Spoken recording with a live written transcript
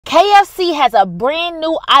KFC has a brand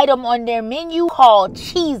new item on their menu called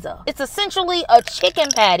Cheezer. It's essentially a chicken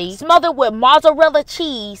patty smothered with mozzarella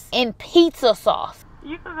cheese and pizza sauce.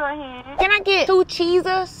 You can go ahead. Can I get 2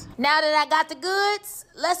 cheesers? Now that I got the goods,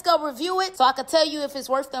 let's go review it so I can tell you if it's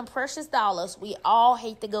worth them precious dollars we all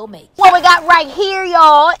hate to go make. What we got right here,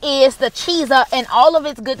 y'all, is the cheeser in all of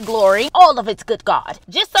its good glory, all of its good God.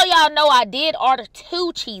 Just so y'all know, I did order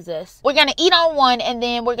 2 cheeses. We're gonna eat on one and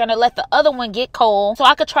then we're gonna let the other one get cold so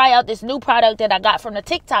I could try out this new product that I got from the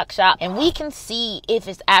TikTok shop and we can see if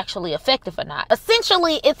it's actually effective or not.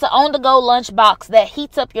 Essentially, it's an on-the-go lunch box that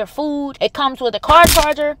heats up your food. It comes with a car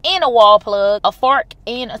charger and a wall plug, a fork,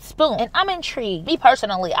 and a spoon. And I'm intrigued. Me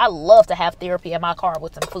personally, I love to have therapy in my car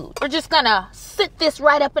with some food. We're just gonna sit this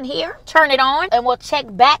right up in here, turn it on, and we'll check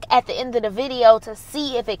back at the end of the video to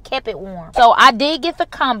see if it kept it warm. So I did get the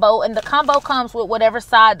combo, and the combo comes with whatever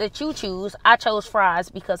side that you choose. I chose fries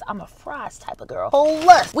because I'm a fries type of girl.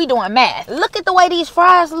 Plus, we doing math. Look at the way these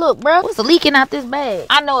fries look, bro. What's leaking out this bag?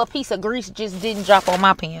 I know a piece of grease just didn't drop on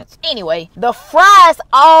my pants. Anyway, the fries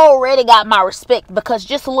already got my respect because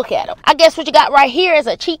just look at them. I guess what you got right here is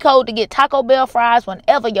a cheat code to get Taco Bell fries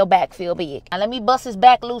whenever your back feel big. Now let me bust his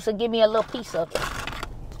back loose and give me a little piece of it.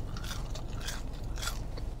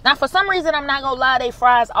 Now for some reason, I'm not gonna lie, they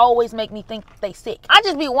fries always make me think they sick. I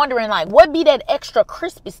just be wondering like what be that extra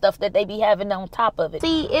crispy stuff that they be having on top of it.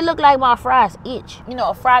 See, it look like my fries itch. You know,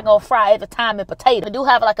 a fry gonna fry every time in potato. It do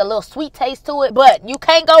have like a little sweet taste to it, but you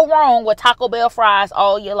can't go wrong with Taco Bell fries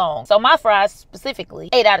all year long. So my fries specifically,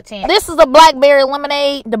 8 out of 10. This is a blackberry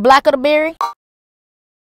lemonade, the black of the berry.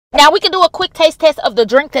 Now we can do a quick taste test of the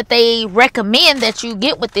drink that they recommend that you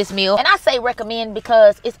get with this meal. And I say recommend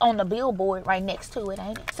because it's on the billboard right next to it,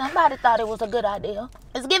 ain't it? Somebody thought it was a good idea.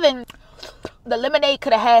 It's given, the lemonade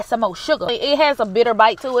could have had some more sugar. It has a bitter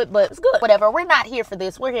bite to it, but it's good. Whatever, we're not here for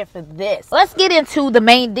this. We're here for this. Let's get into the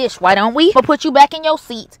main dish, why don't we? We'll put you back in your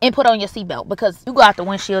seat and put on your seatbelt because you go out the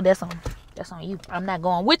windshield, that's on you. I'm not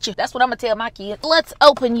going with you. That's what I'm gonna tell my kids. Let's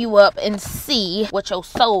open you up and see what your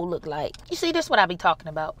soul look like. You see, this is what I be talking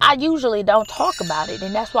about. I usually don't talk about it,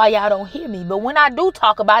 and that's why y'all don't hear me. But when I do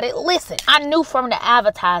talk about it, listen. I knew from the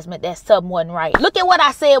advertisement that something wasn't right. Look at what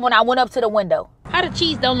I said when I went up to the window. How the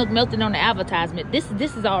cheese don't look melted on the advertisement. This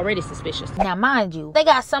is already suspicious. Now, mind you, they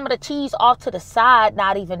got some of the cheese off to the side,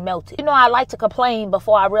 not even melted. You know, I like to complain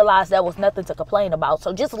before I realize there was nothing to complain about.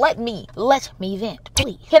 So just let me vent,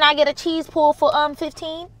 please. Can I get a cheese pull for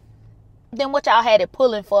 15? Then what y'all had it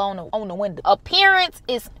pulling for on the window. Appearance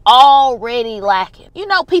is already lacking. You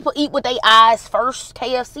know, people eat with their eyes first,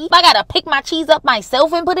 KFC. If I gotta pick my cheese up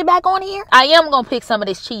myself and put it back on here, I am gonna pick some of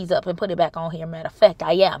this cheese up and put it back on here. Matter of fact,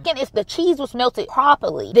 I am. And if the cheese was melted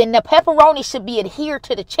properly, then the pepperoni should be adhered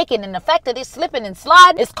to the chicken. And the fact that it's slipping and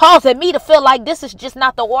sliding is causing me to feel like this is just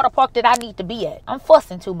not the water park that I need to be at. I'm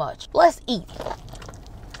fussing too much. Let's eat.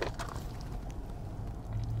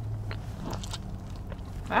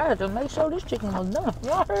 I had to make sure this chicken was done.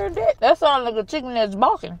 Y'all heard that? That sounds like a chicken that's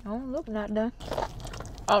balking. Oh, look, not done.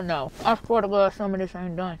 Oh no, I swear to God, some of this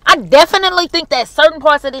ain't done. I definitely think that certain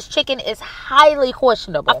parts of this chicken is highly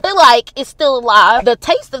questionable. I feel like it's still alive. The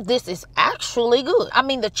taste of this is actually good. I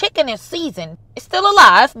mean, the chicken is seasoned. It's still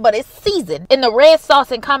alive, but it's seasoned. And the red sauce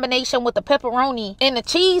in combination with the pepperoni and the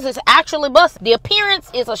cheese is actually busted. The appearance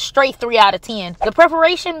is a straight 3 out of 10. The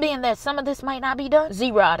preparation, being that some of this might not be done,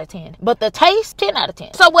 0 out of 10. But the taste, 10 out of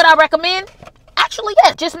 10. So what I recommend? Actually,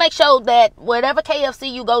 yeah, just make sure that whatever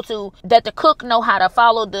KFC you go to, that the cook know how to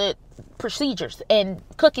follow the procedures and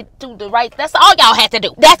cook it to the right. That's all y'all have to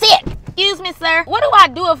do. That's it. Excuse me, sir. What do I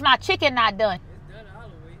do if my chicken not done? It's done all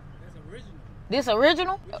the way. That's original. This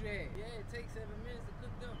original? Yeah, it takes 7 minutes to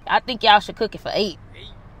cook them. I think y'all should cook it for 8.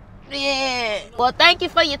 Yeah. Well, thank you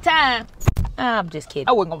for your time. I'm just kidding.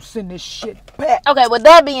 I wasn't gonna send this shit back. Okay, with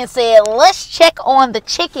that being said, let's check on the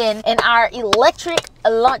chicken in our electric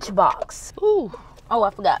lunchbox. Ooh. Oh,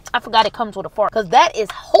 I forgot. I forgot it comes with a fork. Because that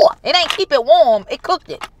is hot. It ain't keep it warm. It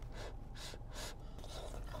cooked it.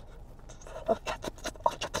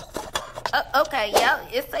 Okay, yeah,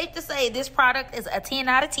 it's safe to say this product is a 10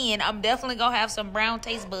 out of 10. I'm definitely gonna have some brown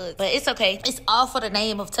taste buds, but it's okay. It's all for the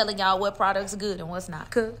name of telling y'all what product's good and what's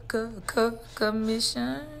not. Commission.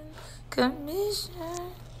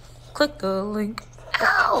 Click the link.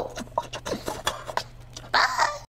 Ow!